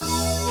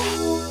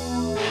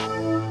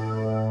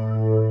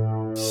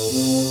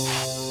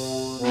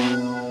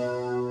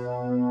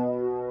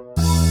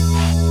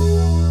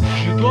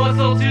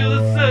sortir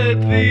de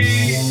cette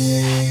vie.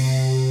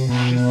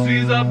 Je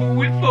suis à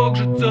bout, il faut que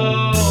je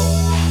dors.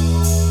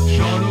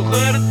 J'en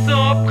aurai le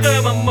temps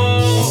après ma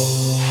mort.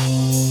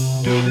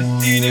 De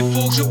destinée,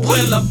 faut que je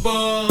prenne la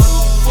bonne.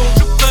 Faut que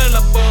je prenne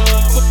la bonne.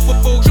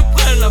 Faut que je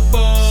prenne la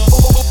bonne.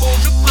 Faut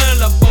que je prenne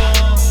la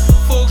bonne.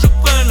 Faut que je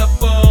prenne la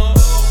bonne.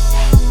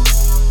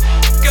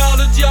 Car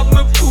le diable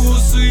me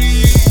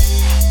poursuit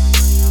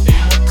et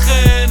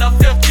m'entraîne à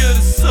faire que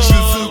de ça.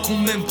 Je veux qu'on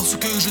m'aime pour ce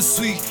que je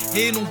suis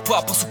et non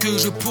pas pour ce que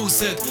je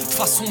possède. De toute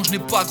façon je n'ai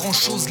pas grand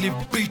chose, les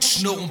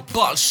bitches n'auront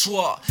pas le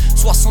choix.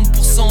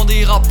 60%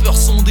 des rappeurs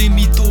sont des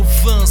mythos,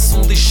 20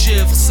 sont des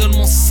chèvres,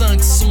 seulement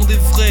 5 sont des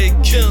vrais,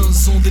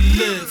 15 ont des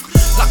lèvres.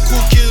 La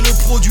coke est le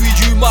produit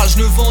du mal, je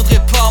ne vendrai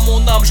pas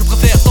mon âme. Je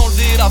préfère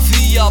t'enlever la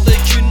vie avec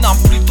une arme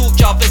plutôt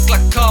qu'avec la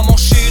cam.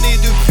 Enchaîné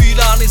depuis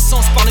la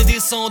naissance par les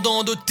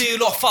descendants de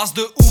Taylor. Face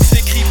de ouf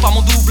écrit par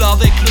mon double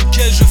avec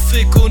lequel je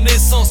fais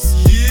connaissance.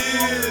 Yeah.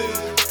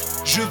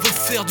 Je veux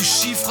faire du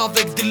chiffre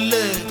avec des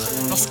lettres.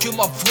 Lorsque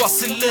ma voix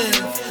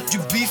s'élève, du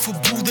bif au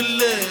bout des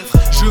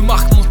lèvres. Je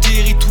marque mon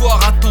territoire,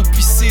 attends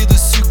pisser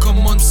dessus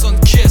comme Monson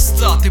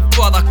Kesta. T'es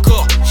pas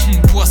d'accord?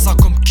 Bois ça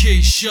comme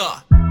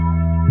Keisha.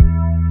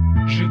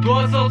 Je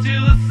dois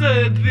sortir de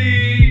cette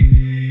vie.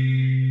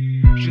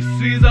 Je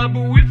suis à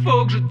bout, il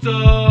faut que je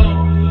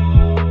dors.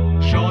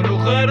 J'en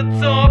aurai le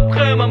temps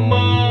après ma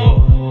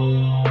mort.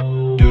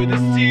 De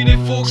destinée,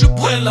 faut que je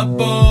prenne la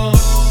bonne.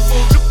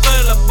 Faut que je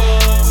prenne la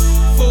bonne.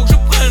 Faut que je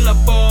prenne la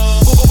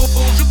bonne. Faut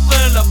que je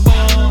prenne la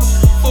bonne.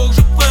 Faut que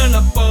je prenne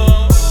la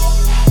bonne.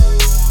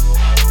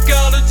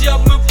 Car le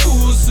diable me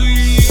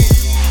poursuit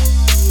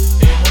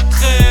et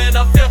m'entraîne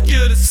à faire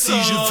que de ça.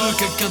 Si je veux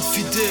quelqu'un de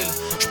fidèle,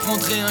 je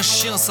prendrai un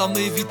chien, ça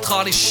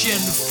m'évitera les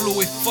chiennes. Le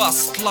flow est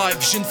fast life,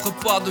 je ne ferai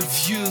pas de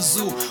vieux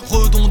os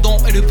redondant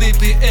et le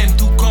BPM,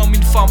 tout comme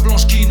une femme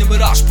blanche qui ne me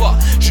lâche pas.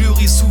 Je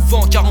ris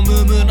souvent car on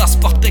me menace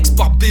par texte,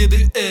 par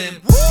BBM.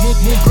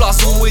 Mon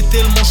blason est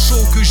tellement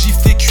chaud que j'y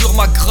fais cuire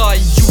ma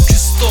graille. You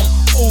custom,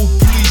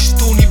 oblige,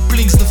 Tony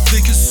Blinks ne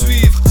fait que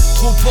suivre.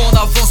 Trop en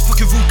avance pour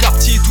que vous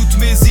captiez toutes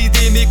mes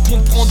idées. Mes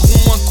comptes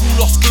prendront un coup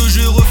lorsque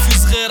je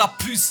refuserai la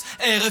puce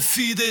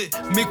RFID.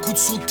 Mes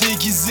coups sont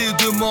aiguisés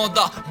de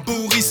mandat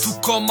Boris, tout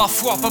comme ma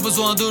foi. Pas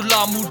besoin de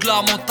l'âme ou de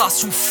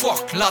lamentation.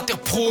 Fuck la terre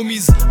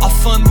promise.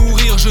 Afin de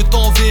mourir je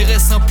t'enverrai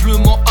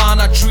simplement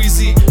Anna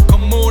Treasy.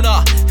 Comme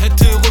Mona, elle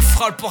te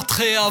refera le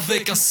portrait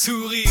avec un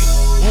sourire.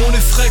 On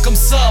est frais comme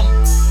Sam,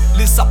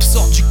 les saps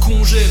sortent du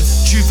congèle.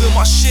 Tu veux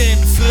ma chaîne,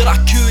 fais la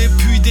queue et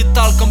puis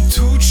détale comme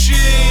Two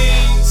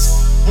Chainz.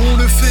 On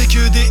ne fait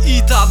que des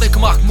hits avec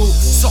Marc Mo.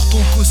 Sors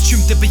ton costume,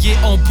 t'es payé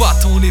en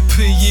baht, on est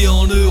payé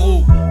en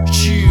euros.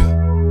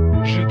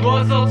 Yeah. Je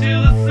dois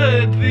sortir de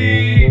cette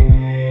vie.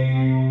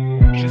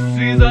 Je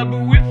suis à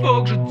bout, il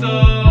faut que je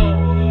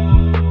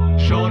dors.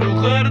 J'en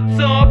aurai le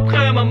temps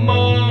après ma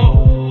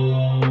mort.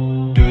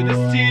 De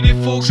destinée,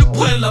 faut que je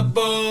prenne la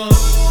bonne.